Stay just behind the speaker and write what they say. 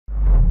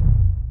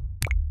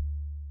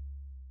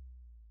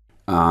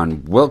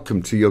And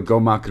welcome to your Go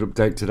Market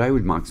Update today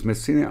with Mark Smith,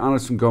 Senior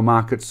Analyst from Go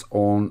Markets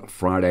on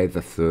Friday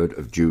the 3rd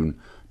of June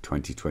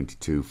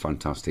 2022.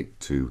 Fantastic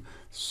to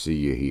see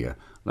you here.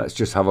 Let's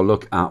just have a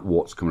look at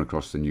what's coming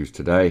across the news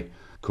today.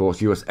 Of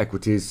course, US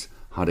equities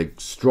had a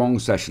strong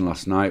session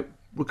last night,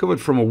 recovered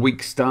from a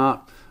weak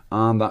start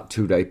and that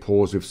two-day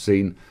pause we've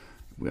seen.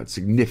 We had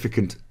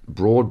significant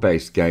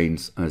broad-based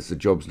gains as the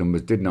jobs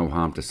numbers did no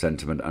harm to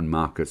sentiment, and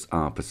markets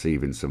are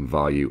perceiving some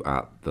value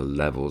at the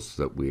levels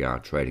that we are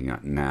trading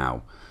at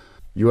now.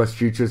 US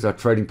futures are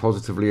trading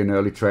positively in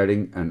early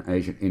trading, and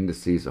Asian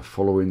indices are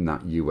following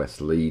that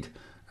US lead.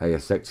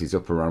 ASX is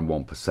up around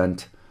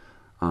 1%,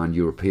 and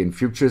European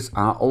futures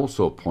are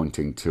also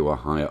pointing to a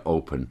higher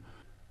open.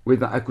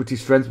 With that equity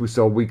strength, we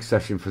saw a weak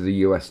session for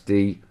the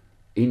USD.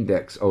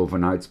 Index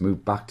overnights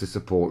moved back to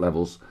support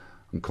levels,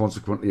 and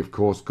consequently, of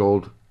course,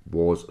 gold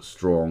was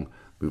strong,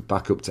 moved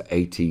back up to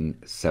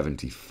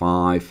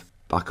 1875,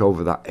 back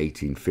over that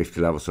 1850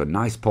 level. So a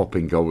nice pop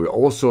in gold. We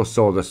also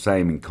saw the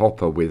same in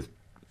copper, with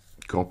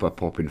copper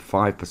popping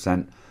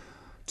 5%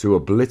 to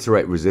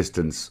obliterate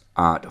resistance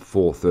at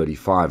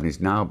 435 and is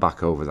now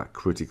back over that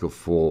critical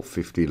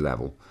 450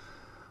 level.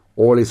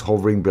 Oil is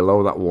hovering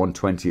below that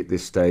 120 at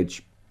this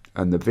stage,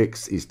 and the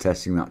VIX is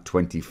testing that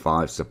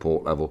 25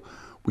 support level,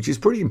 which is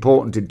pretty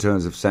important in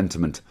terms of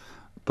sentiment.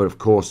 But of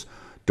course,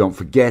 don't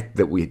forget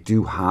that we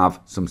do have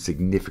some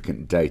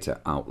significant data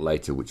out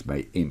later which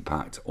may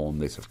impact on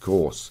this, of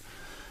course.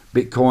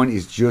 Bitcoin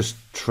is just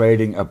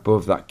trading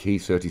above that key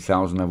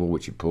 30,000 level,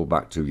 which it pulled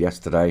back to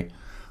yesterday.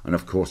 And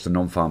of course, the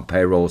non-farm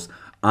payrolls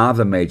are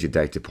the major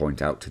data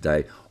point out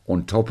today.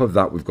 On top of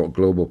that, we've got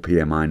global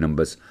PMI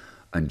numbers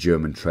and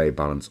German trade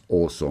balance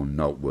also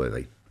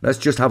noteworthy. Let's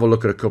just have a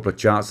look at a couple of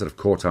charts that have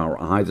caught our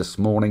eye this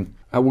morning.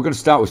 We're going to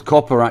start with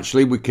copper.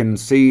 Actually, we can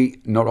see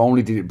not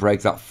only did it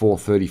break that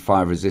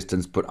 435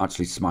 resistance, but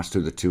actually smashed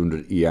through the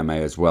 200 EMA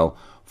as well.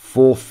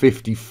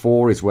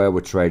 454 is where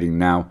we're trading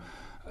now.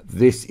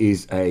 This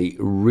is a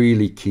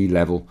really key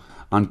level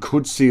and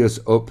could see us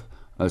up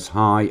as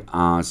high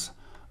as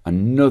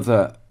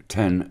another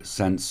 10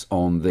 cents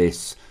on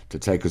this to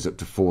take us up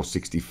to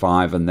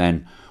 465. And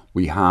then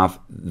we have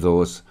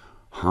those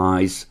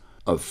highs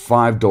of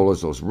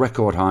 $5, those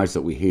record highs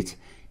that we hit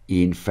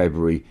in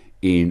February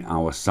in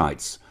our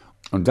sights.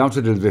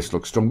 Undoubtedly this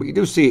looks strong, but you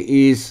do see it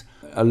is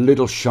a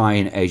little shy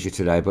in Asia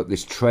today, but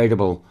this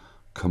tradable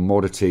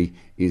commodity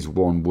is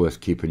one worth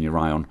keeping your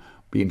eye on.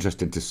 Be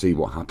interesting to see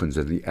what happens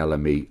as the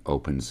LME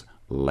opens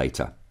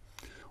later.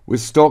 With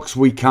stocks,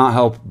 we can't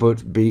help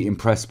but be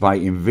impressed by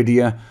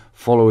Nvidia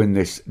following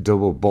this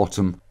double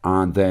bottom,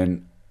 and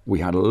then we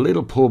had a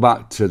little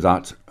pullback to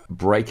that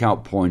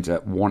breakout point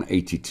at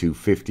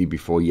 182.50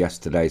 before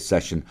yesterday's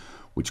session,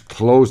 which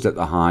closed at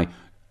the high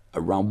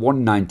around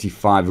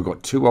 195. We've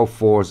got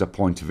 204 as a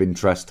point of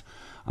interest,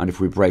 and if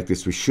we break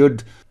this, we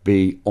should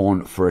be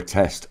on for a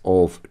test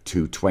of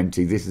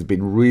 220. This has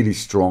been really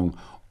strong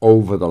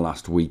over the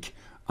last week,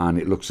 and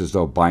it looks as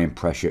though buying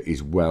pressure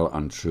is well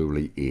and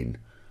truly in.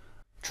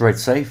 Trade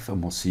safe,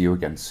 and we'll see you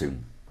again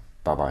soon.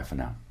 Bye bye for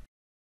now.